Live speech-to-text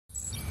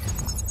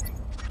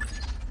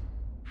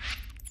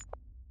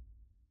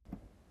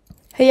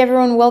Hey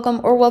everyone,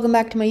 welcome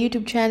back to my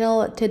YouTube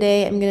channel.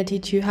 Today I'm going to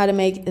teach you how to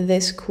make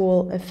this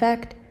cool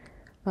effect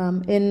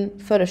in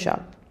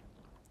Photoshop.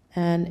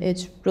 And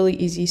it's really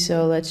easy,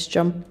 so let's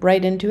jump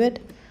right into it.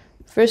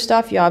 First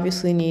off, you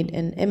obviously need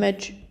an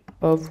image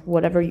of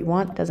whatever you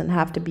want. It doesn't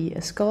have to be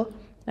a skull.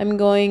 I'm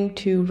going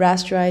to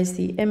rasterize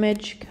the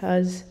image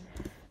because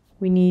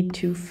we need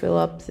to fill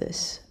up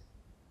this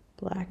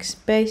black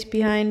space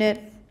behind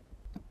it.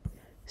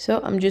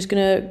 So I'm just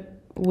going to,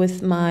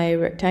 with my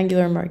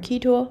rectangular marquee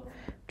tool,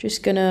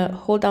 just gonna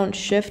hold down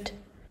Shift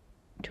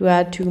to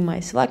add to my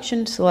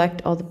selection,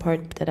 select all the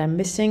part that I'm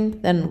missing,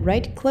 then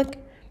right click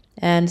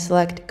and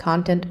select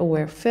Content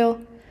Aware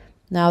Fill.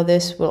 Now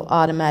this will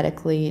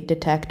automatically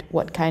detect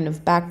what kind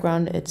of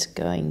background it's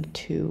going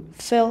to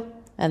fill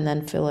and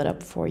then fill it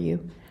up for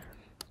you.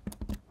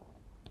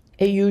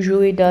 It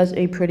usually does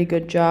a pretty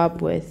good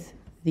job with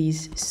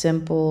these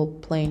simple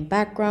plain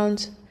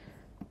backgrounds.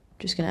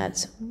 Just gonna add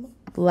some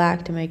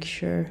black to make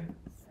sure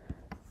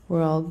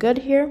we're all good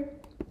here.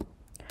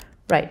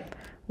 Right,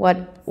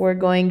 what we're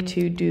going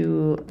to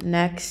do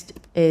next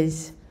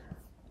is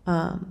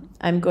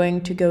I'm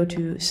going to go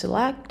to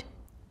Select,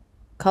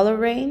 Color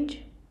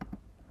Range.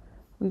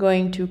 I'm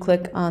going to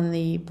click on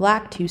the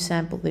black to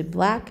sample the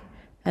black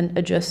and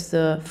adjust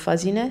the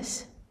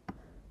fuzziness.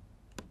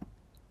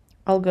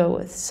 I'll go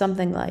with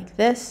something like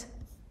this,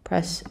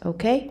 press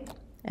OK,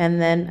 and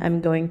then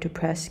I'm going to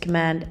press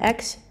Command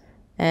X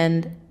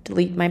and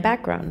delete my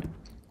background.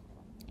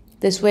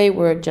 This way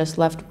we're just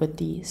left with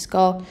the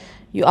skull.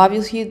 You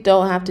obviously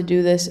don't have to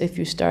do this if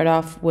you start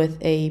off with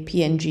a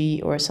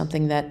PNG or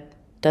something that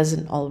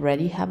doesn't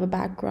already have a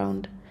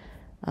background.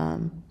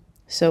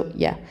 So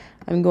yeah,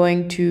 I'm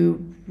going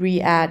to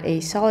re-add a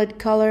solid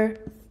color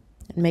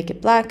and make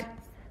it black,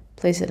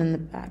 place it in the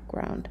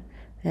background.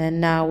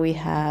 And now we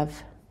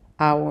have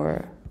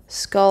our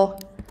skull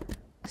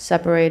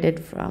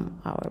separated from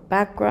our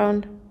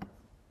background.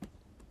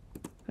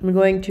 I'm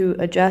going to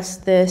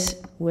adjust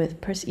this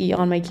with press E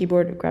on my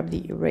keyboard, grab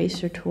the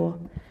eraser tool.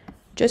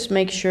 Just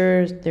make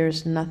sure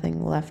there's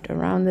nothing left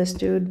around this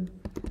dude.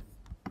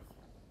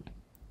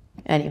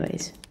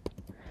 Anyways,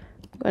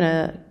 I'm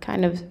gonna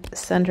kind of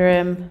center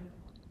him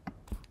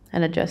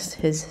and adjust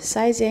his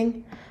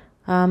sizing.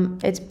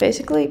 It's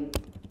basically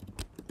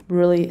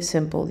really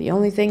simple. The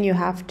only thing you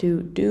have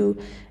to do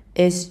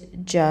is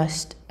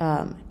just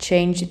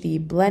change the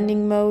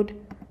blending mode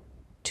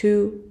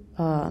to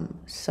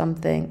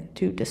something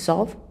to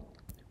dissolve,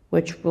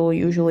 which will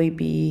usually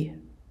be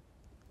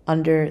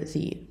under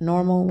the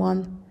normal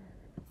one.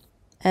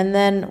 And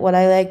then what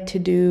I like to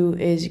do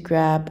is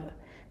grab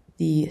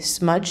the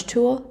smudge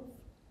tool.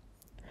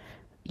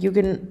 You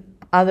can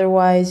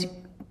otherwise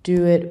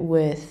do it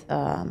with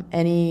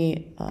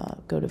any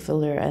go to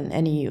filter and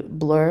any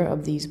blur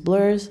of these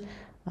blurs.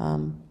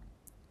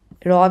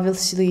 It'll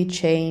obviously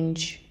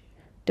change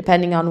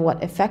depending on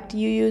what effect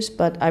you use,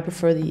 but I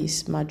prefer the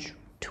smudge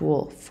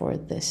tool for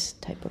this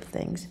type of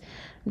things.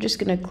 I'm just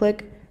gonna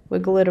click,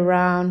 wiggle it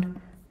around,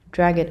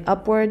 drag it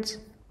upwards,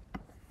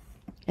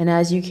 and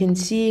as you can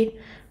see,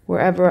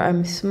 wherever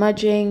I'm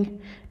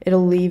smudging,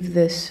 it'll leave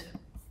this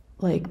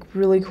like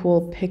really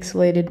cool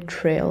pixelated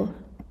trail.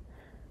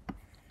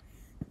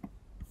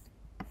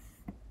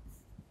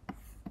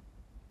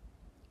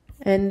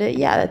 And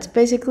yeah, that's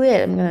basically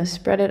it. I'm gonna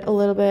spread it a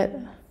little bit.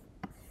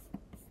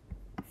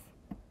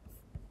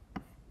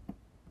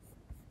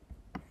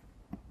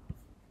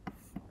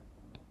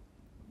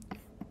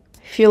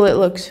 I feel it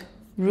looks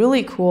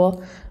really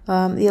cool.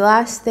 The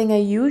last thing I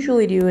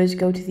usually do is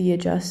go to the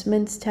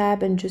Adjustments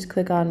tab and just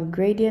click on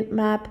Gradient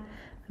Map.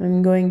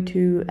 I'm going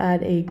to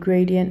add a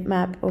gradient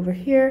map over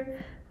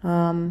here.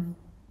 I'm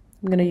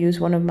going to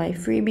use one of my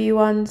freebie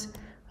ones.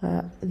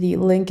 The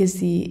link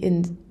is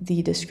in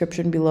the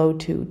description below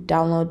to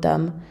download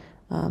them.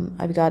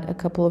 I've got a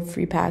couple of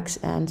free packs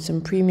and some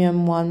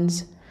premium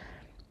ones,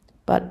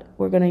 but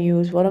we're going to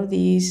use one of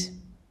these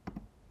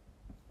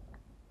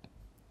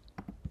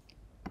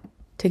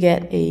to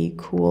get a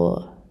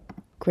cool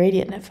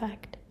gradient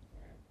effect.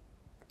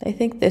 I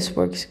think this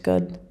works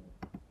good.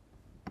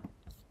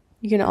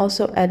 You can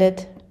also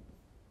edit.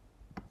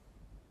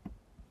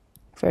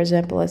 For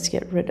example, let's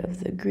get rid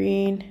of the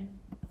green.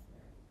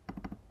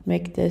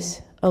 Make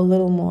this a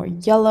little more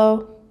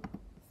yellow.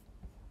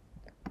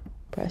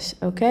 Press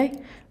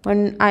OK.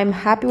 When I'm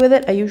happy with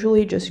it, I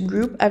usually just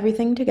group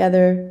everything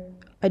together.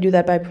 I do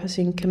that by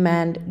pressing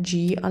Command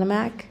G on a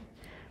Mac,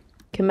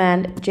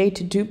 Command J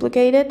to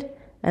duplicate it,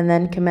 and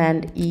then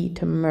Command E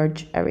to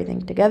merge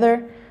everything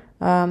together,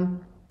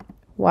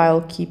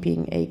 while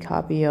keeping a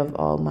copy of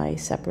all my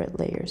separate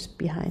layers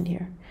behind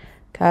here.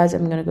 Because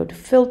I'm going to go to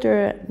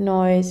Filter,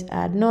 Noise,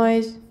 Add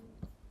Noise.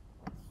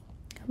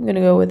 I'm going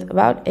to go with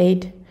about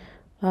 8.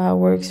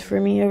 Works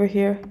for me over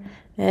here.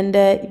 And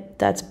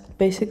that's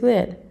basically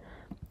it.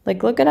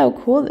 Like, look at how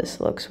cool this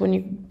looks when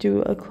you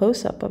do a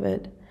close-up of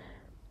it.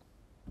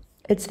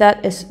 It's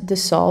that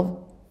dissolve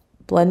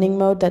blending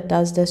mode that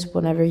does this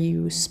whenever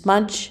you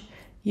smudge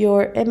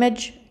your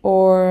image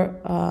or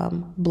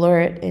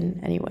blur it in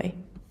any way.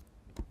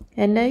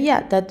 And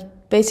yeah, that's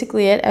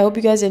basically it. I hope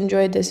you guys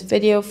enjoyed this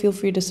video. Feel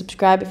free to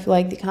subscribe if you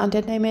like the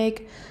content I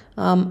make.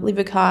 Leave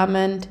a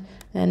comment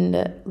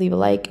and leave a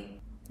like.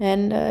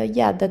 And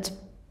yeah, that's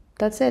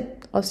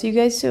it. I'll see you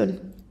guys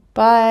soon.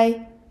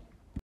 Bye.